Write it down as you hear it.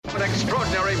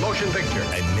extraordinary motion picture.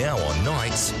 And now on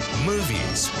Nights,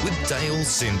 Movies with Dale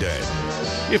Sindern.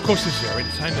 Yeah, of course, this is our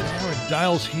entertainment hour, and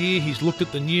Dale's here. He's looked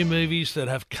at the new movies that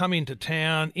have come into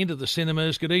town, into the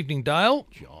cinemas. Good evening, Dale.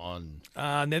 John.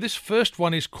 Now, this first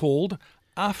one is called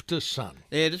After Sun.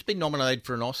 Yeah, it's been nominated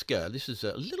for an Oscar. This is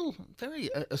a little,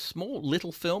 a small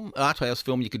little film, art house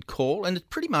film you could call, and it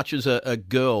pretty much is a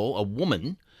girl, a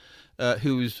woman,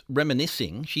 who's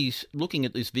reminiscing. She's looking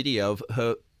at this video of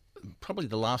her, probably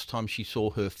the last time she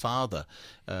saw her father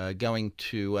going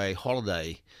to a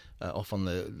holiday off on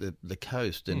the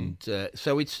coast. And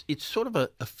so it's sort of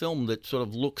a film that sort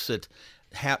of looks at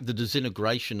how the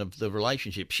disintegration of the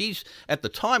relationship. She's, at the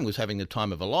time, was having the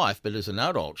time of her life, but as an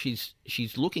adult,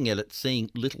 she's looking at it, seeing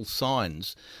little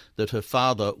signs that her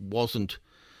father wasn't,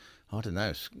 I don't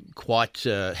know, quite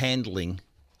handling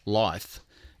life,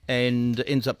 and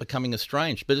ends up becoming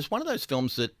estranged. But it's one of those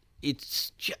films that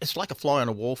it's like a fly on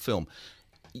a wall film.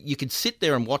 You could sit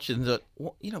there and watch it and think,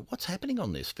 what's happening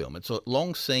on this film? It's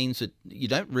long scenes that you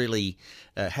don't really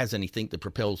has anything that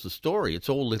propels the story. It's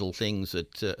all little things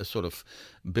that sort of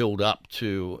build up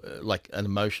to like an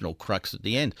emotional crux at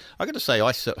the end. I got to say,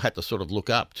 I had to sort of look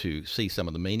up to see some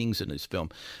of the meanings in this film.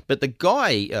 But the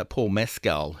guy, Paul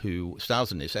Mescal, who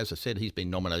stars in this, as I said, he's been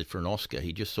nominated for an Oscar.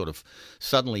 He just sort of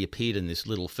suddenly appeared in this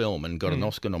little film and got an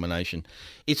Oscar nomination.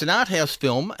 It's an art house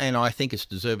film, and I think it's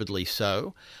deservedly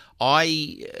so.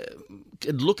 I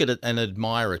could look at it and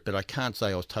admire it, but I can't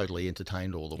say I was totally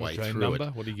entertained all the way through number?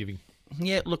 it. What are you giving?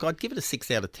 Yeah, look, I'd give it a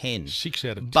 6 out of 10. 6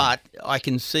 out of 10. But I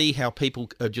can see how people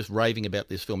are just raving about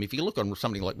this film. If you look on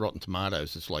something like Rotten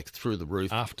Tomatoes, it's like through the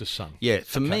roof. After Sun. Yeah,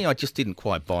 for me, I just didn't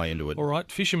quite buy into it. All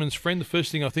right, Fisherman's Friend. The first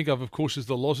thing I think of course, is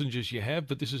the lozenges you have,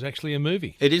 but this is actually a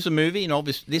movie. It is a movie, and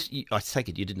obviously, I take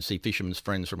it you didn't see Fisherman's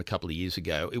Friends from a couple of years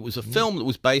ago. It was a film that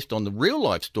was based on the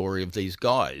real-life story of these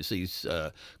guys, these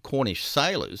Cornish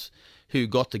sailors, who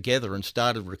got together and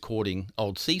started recording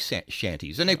old sea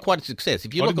shanties. And they're quite a success.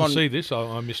 If you I look didn't on, see this.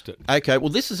 I missed it. Okay, well,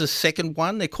 this is a second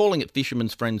one. They're calling it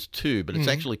Fisherman's Friends 2, but it's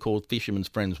actually called Fisherman's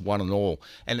Friends 1 and All.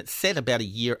 And it's set about a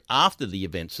year after the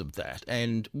events of that.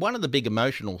 And one of the big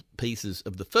emotional pieces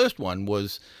of the first one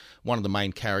was one of the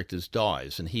main characters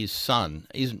dies, and his son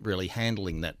isn't really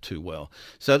handling that too well.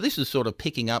 So this is sort of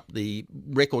picking up the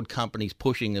record companies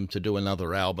pushing them to do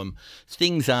another album.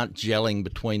 Things aren't gelling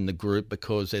between the group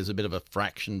because there's a bit of a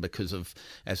fraction because of,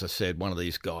 as I said, one of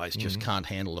these guys just can't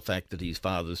handle the fact that his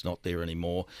father's not there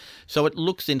anymore. So it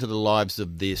looks into the lives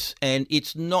of this, and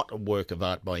it's not a work of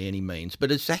art by any means,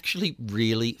 but it's actually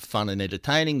really fun and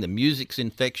entertaining. The music's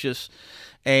infectious.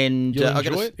 And You'll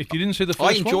enjoy it? If you didn't see the first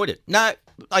I one? enjoyed it. No,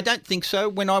 I don't think so.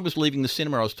 When I was leaving the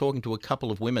cinema, I was talking to a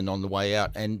couple of women on the way out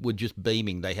and were just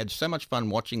beaming. They had so much fun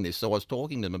watching this, so I was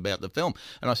talking to them about the film.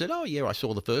 And I said, oh, yeah, I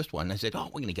saw the first one. And they said, oh,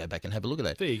 we're going to go back and have a look at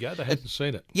that. There you go. They hadn't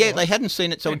seen it. Yeah, All right. they hadn't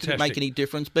seen it, so Fantastic. it didn't make any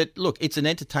difference. But look, it's an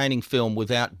entertaining film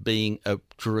without being a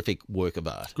terrific work of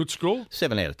art. Good score?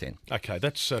 7 out of 10. Okay,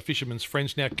 that's Fisherman's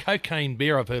Friends. Now, Cocaine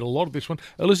Bear, I've heard a lot of this one.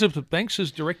 Elizabeth Banks has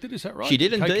directed, is that right? She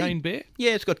did indeed. Cocaine Bear?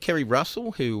 Yeah, it's got Kerry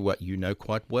Russell, who you know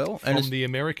quite well. From it's The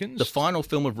Americans? the final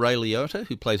film of Ray Liotta,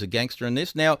 who plays a gangster in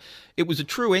this. Now, it was a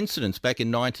true incident back in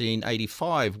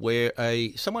 1985 where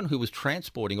someone who was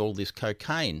transporting all this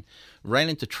cocaine ran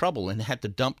into trouble and had to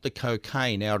dump the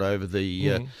cocaine out over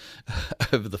the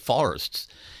over the forests.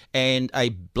 And a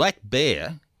black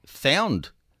bear found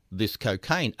this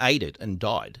cocaine, ate it, and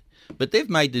died. But they've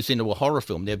made this into a horror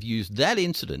film. They've used that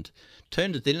incident,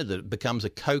 turned it into that it becomes a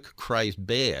coke-crazed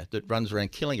bear that runs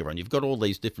around killing everyone. You've got all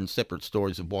these different separate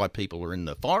stories of why people are in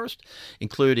the forest,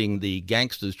 including the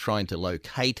gangsters trying to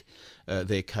locate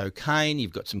their cocaine.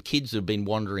 You've got some kids that have been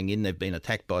wandering in. They've been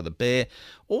attacked by the bear.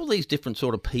 All these different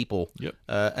sort of people. Yep.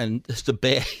 And the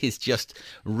bear is just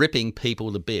ripping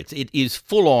people to bits. It is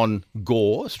full-on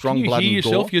gore, strong blood you hear and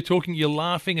gore. yourself, you're talking, you're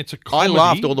laughing. It's a comedy. I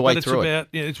laughed all the way but through it.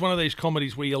 It's one of these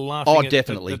comedies where you're laughing at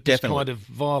this kind of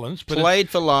violence. But Played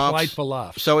for laughs. Played for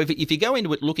laughs. So if you go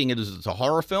into it looking at it as a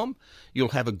horror film, you'll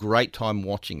have a great time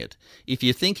watching it. If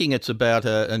you're thinking it's about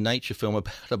a nature film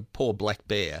about a poor black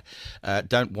bear,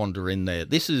 don't wander in there.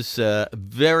 This is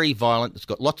very violent. It's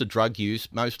got lots of drug use,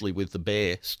 mostly with the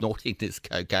bear snorting this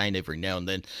cocaine every now and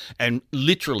then, and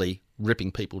literally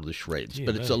ripping people to shreds. Yeah,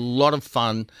 but it's a lot of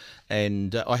fun,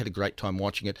 and I had a great time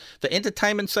watching it. For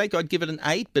entertainment's sake, I'd give it an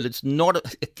 8, but it's not,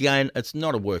 it's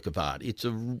not a work of art. It's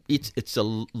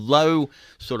a low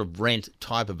sort of rent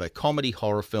type of a comedy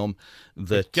horror film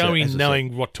that go in as I knowing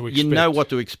said, what to expect. You know what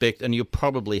to expect, and you'll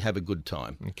probably have a good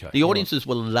time. Okay, the all audiences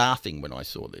were laughing when I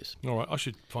saw this. All right, I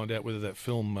should find out whether that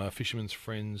film, Fisherman's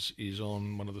Friends, is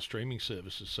on one of the streaming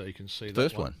services so you can see that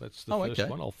First one. That's the Oh, first okay.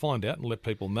 one. I'll find out and let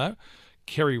people know.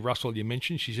 Kerry Russell, you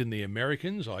mentioned, she's in The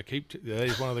Americans.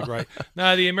 He's one of the great.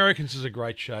 No, The Americans is a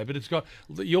great show, but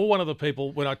you're one of the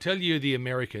people, when I tell you The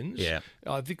Americans,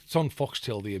 I think it's on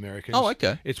Foxtel, The Americans. Oh,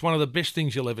 okay. It's one of the best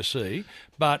things you'll ever see,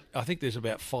 but I think there's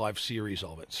about 5 series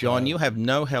of it. So, John, you'd have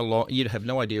no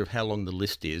idea of how long the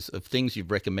list is of things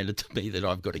you've recommended to me that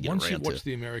I've got to get once around you watch to.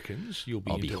 The Americans,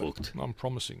 I'll be hooked. I'm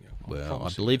promising you. I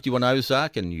believed you on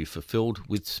Ozark, and you fulfilled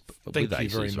with Thank you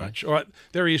Aces, very right? much. All right,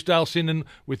 there he is, Dale Sinden,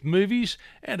 with movies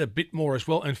and a bit more as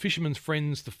well. And Fisherman's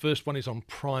Friends, the first one is on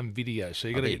Prime Video, so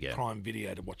you've got to get Prime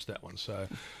Video to watch that one. So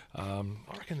I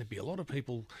reckon there'd be a lot of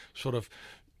people sort of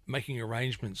making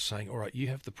arrangements, saying, all right, you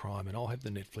have the Prime and I'll have the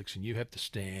Netflix and you have the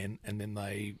Stan, and then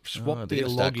they swap their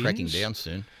logins. Start cracking down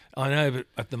soon. I know, but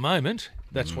at the moment,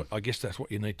 that's what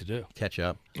you need to do. Catch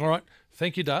up. All right.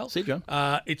 Thank you, Dale. See you,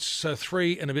 John. It's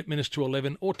 3 and a bit minutes to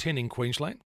 11 or 10 in Queensland.